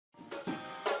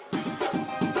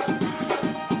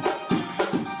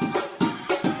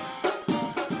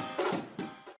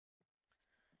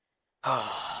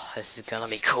this is gonna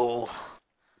be cool.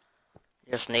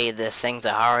 Just need this thing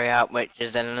to hurry up, which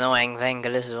is an annoying thing,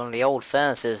 because this is one of the old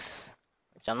furnaces,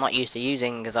 which I'm not used to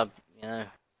using, because you know,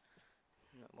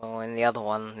 well, in the other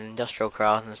one, industrial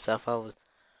craft and stuff, I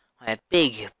had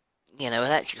big, you know,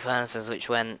 electric furnaces, which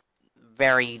went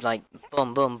very, like,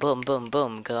 boom, boom, boom, boom,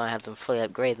 boom, because I had them fully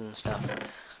upgraded and stuff.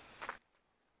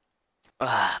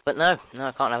 But no,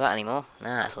 I can't have that anymore.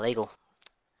 Nah, it's illegal.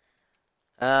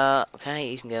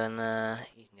 Okay, you can go in there,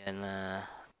 you can go in there.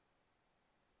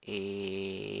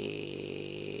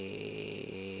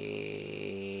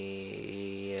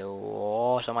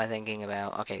 What am I thinking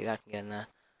about? Okay, that can go in there.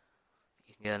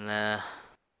 You can go in there.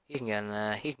 You can go in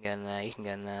there. You can go in there. You can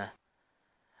go in there.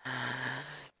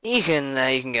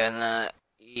 You can go in there.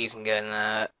 You can go in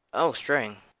there. Oh,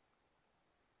 string.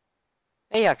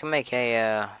 Hey, I can make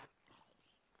a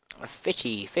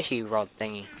fishy rod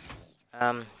thingy.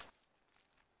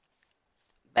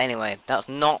 But anyway, that's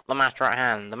not the matter at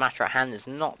hand. The matter at hand is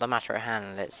not the matter at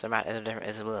hand. It's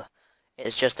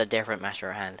it's just a different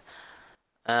matter at hand.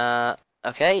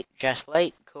 Okay, chest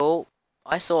plate, cool.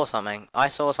 I saw something.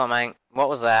 What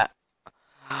was that?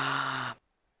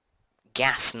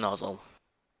 Gas nozzle.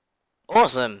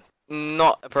 Awesome.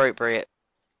 Not appropriate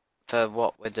for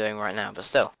what we're doing right now, but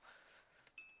still.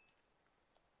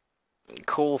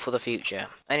 Cool for the future.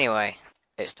 Anyway,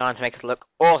 it's time to make us look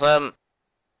awesome.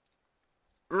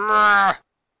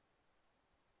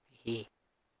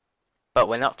 But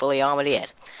we're not fully armored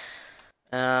yet.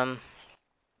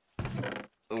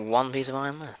 One piece of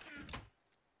iron there.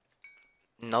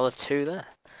 Another 2 there.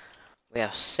 We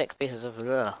have 6 pieces of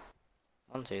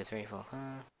 1, 2, 3, 4, 5.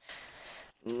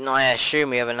 I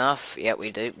assume we have enough. Yeah,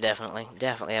 we do. Definitely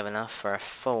have enough for a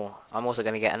full. I'm also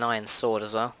going to get an iron sword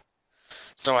as well,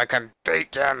 so I can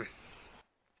beat them.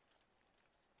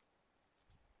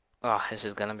 Oh, this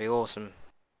is going to be awesome.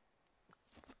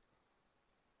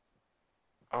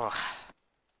 Oh,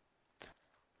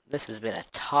 this has been a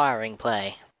tiring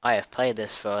play. I have played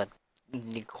this for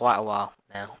quite a while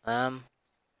now.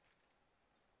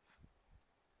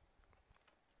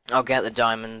 I'll get the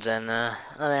diamonds and I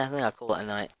think I'll call it a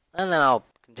night, and then I'll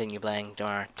continue playing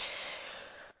tomorrow.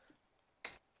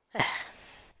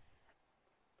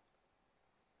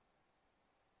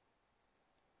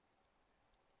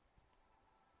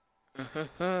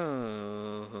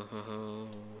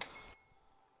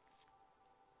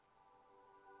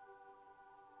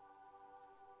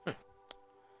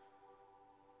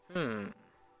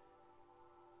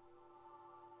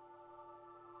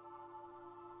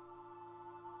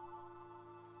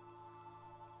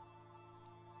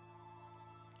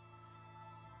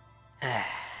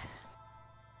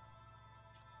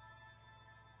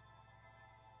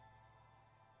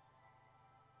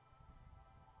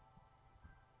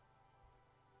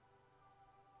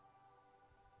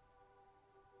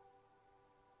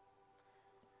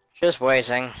 Just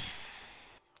waiting.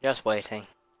 Just waiting.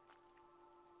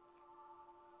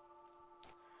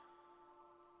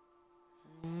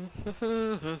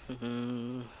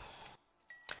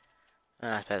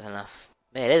 I suppose enough.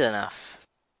 It is enough.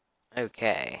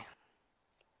 Okay.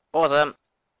 Awesome.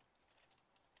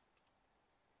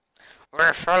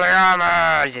 We're fully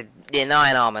armored! In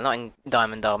iron armor, not in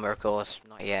diamond armor, of course.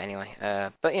 Not yet, anyway.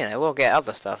 But, you know, we'll get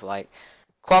other stuff like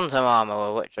quantum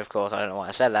armor, which, of course, I don't know why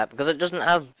I said that, because it doesn't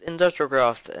have industrial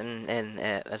craft in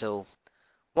it at all.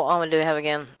 What armor do we have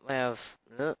again? We have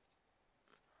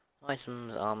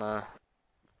items, armor.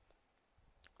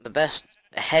 The best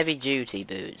heavy-duty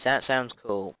boots. That sounds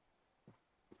cool.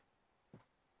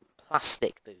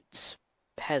 Plastic boots,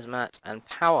 hazmat, and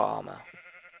power armor.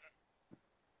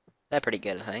 They're pretty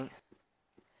good, I think.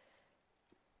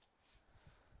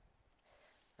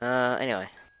 Anyway.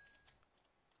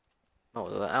 Oh,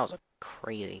 that was a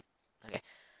crazy... Okay.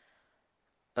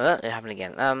 It happened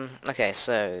again. Okay,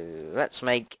 so let's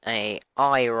make a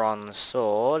iron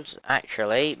sword.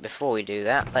 Actually, before we do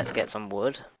that, let's get some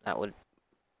wood. That would...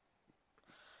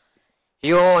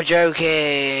 You're joking!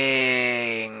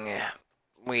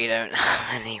 We don't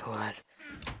have any wood.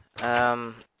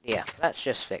 Yeah, let's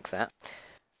just fix that.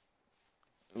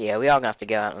 Yeah, we are gonna have to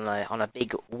go out on a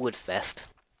big wood fest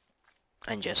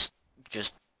and just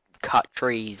cut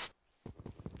trees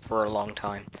for a long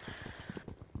time.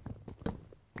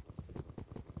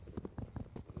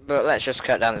 But let's just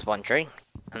cut down this one tree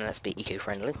and let's be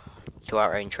eco-friendly to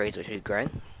our own trees which we've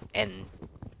grown in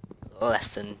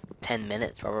less than 10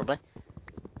 minutes probably.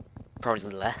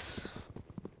 Probably less.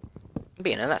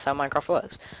 But you know, that's how Minecraft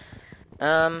works.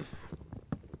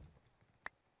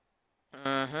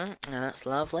 That's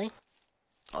lovely.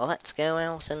 Well, let's go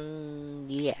out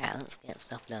and, yeah, let's get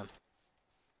stuff done.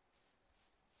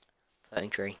 Floating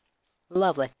tree.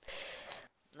 Lovely.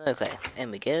 Okay,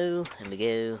 in we go, in we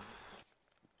go.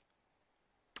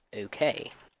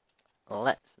 Okay,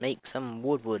 let's make some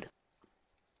wood.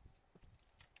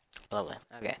 Lovely,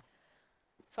 okay.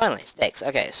 Finally, sticks.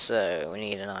 Okay, so we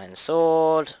need an iron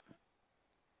sword.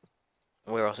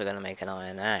 We're also going to make an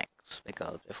iron axe,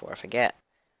 because before I forget.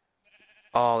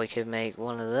 Oh, we could make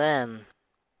one of them.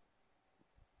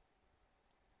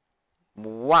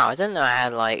 Wow, I didn't know I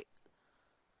had, like...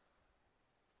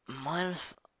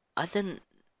 I didn't...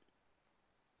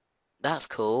 That's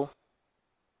cool.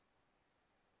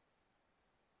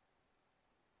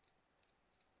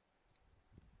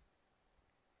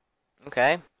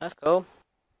 Okay, that's cool.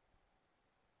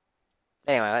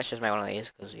 Anyway, let's just make one of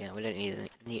these, because, you know, we don't need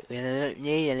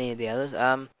any of the others.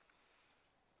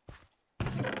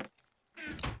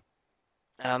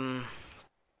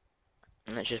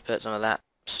 Let's just put some of that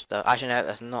stuff. Actually, no,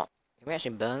 that's not. Can we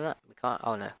actually burn that? We can't.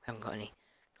 Oh no, we haven't got any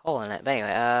coal in it. But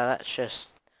anyway,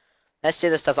 let's do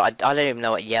the stuff that I don't even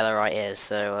know what yellowite is,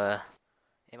 so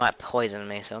it might poison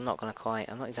me. So I'm not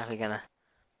exactly gonna,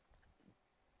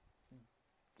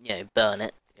 you know, burn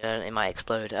it. It might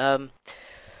explode.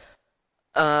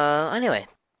 Anyway,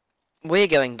 we're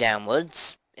going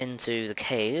downwards into the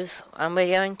cave, and we're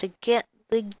going to get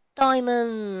the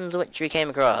diamonds, which we came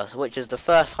across, which is the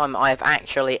first time I've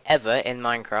actually ever in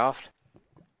Minecraft,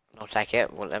 or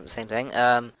Tekkit, whatever, same thing,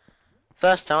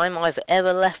 first time I've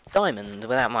ever left diamonds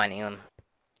without mining them.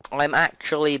 I'm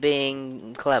actually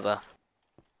being clever.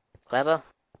 Clever?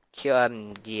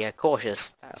 Yeah,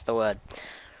 cautious, that's the word.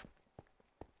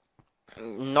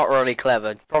 Not really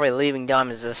clever. Probably leaving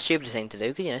diamonds is the stupidest thing to do,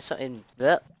 because, you know, something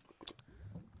that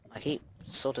I keep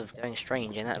sort of going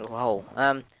strange in that little hole.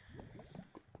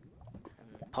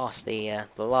 Past the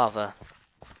lava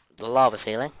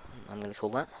ceiling, I'm gonna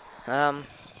call that. And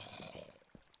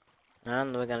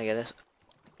we're gonna get this.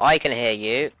 I can hear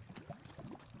you.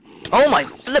 Oh my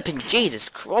flipping Jesus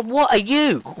Christ! What are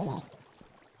you?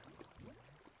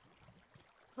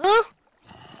 Huh?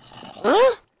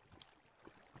 Huh?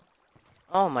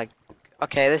 Oh my.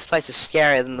 Okay, this place is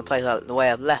scarier than the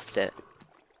way I've left it.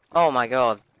 Oh my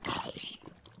God.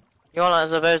 You're not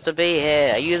supposed to be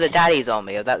here. Are you the daddy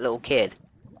zombie of that little kid?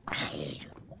 Can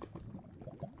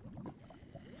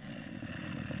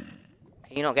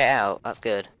you not get out? That's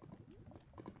good.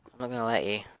 I'm not gonna let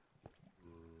you.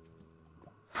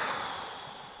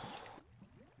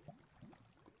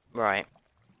 Right.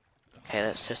 Okay,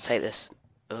 let's just take this.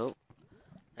 Oh.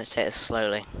 Let's take this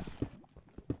slowly.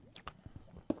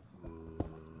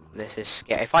 This is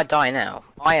scary. If I die now,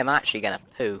 I am actually gonna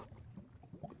poo.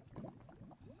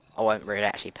 I won't really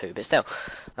actually poo, but still.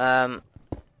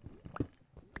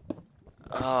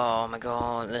 Oh my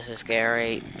God, this is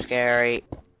scary. Scary.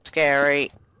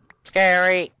 Scary.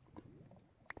 Scary.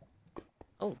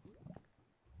 Oh.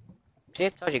 See, I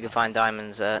told you could find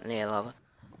diamonds near lava.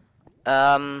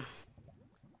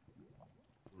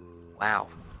 Wow.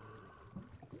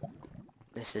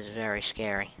 This is very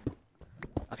scary.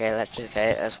 Okay,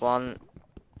 that's 1,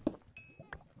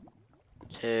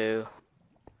 2,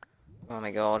 oh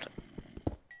my God,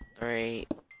 3,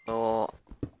 4,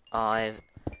 5,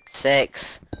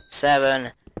 6,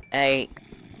 7, 8,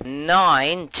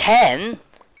 9, 10.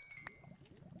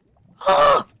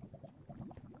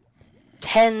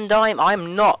 10 diamonds.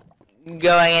 I'm not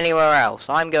going anywhere else.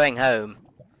 I'm going home.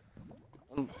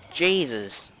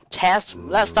 Jesus.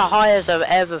 That's the highest I've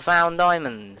ever found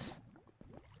diamonds.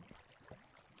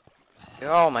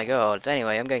 Oh my God.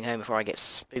 Anyway, I'm going home before I get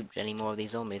spooked any more of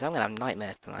these zombies. I'm gonna have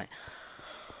nightmares tonight.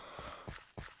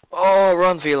 Oh,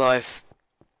 run for your life.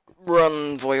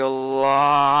 Run for your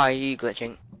life. You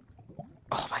glitching.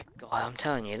 Oh my God, I'm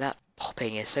telling you, that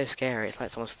popping is so scary. It's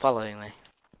like someone's following me.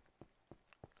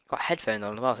 Got headphones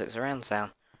on as well, so it's surround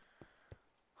sound.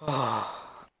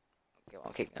 Oh. Go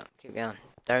on, keep going, keep going.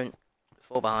 Don't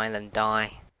fall behind and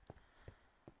die.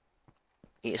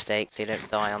 Eat a steak so you don't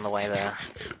die on the way there.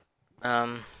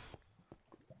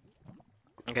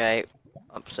 Okay,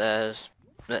 upstairs.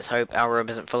 Let's hope our room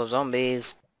isn't full of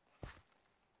zombies.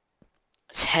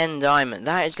 10 diamond.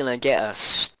 That is gonna get us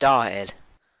started.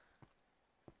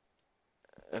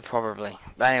 Probably.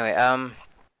 But anyway,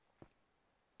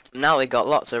 now we got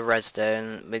lots of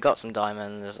redstone. We got some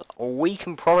diamonds. We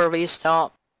can probably starting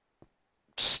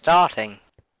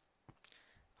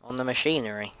on the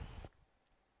machinery.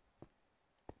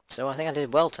 So I think I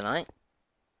did well tonight.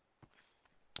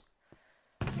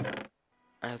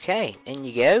 Okay, in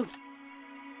you go.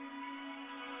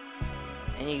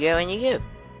 In you go, in you go.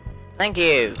 Thank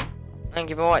you. Thank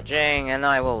you for watching, and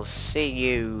I will see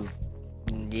you,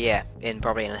 yeah,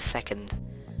 probably in a second.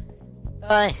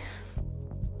 Bye.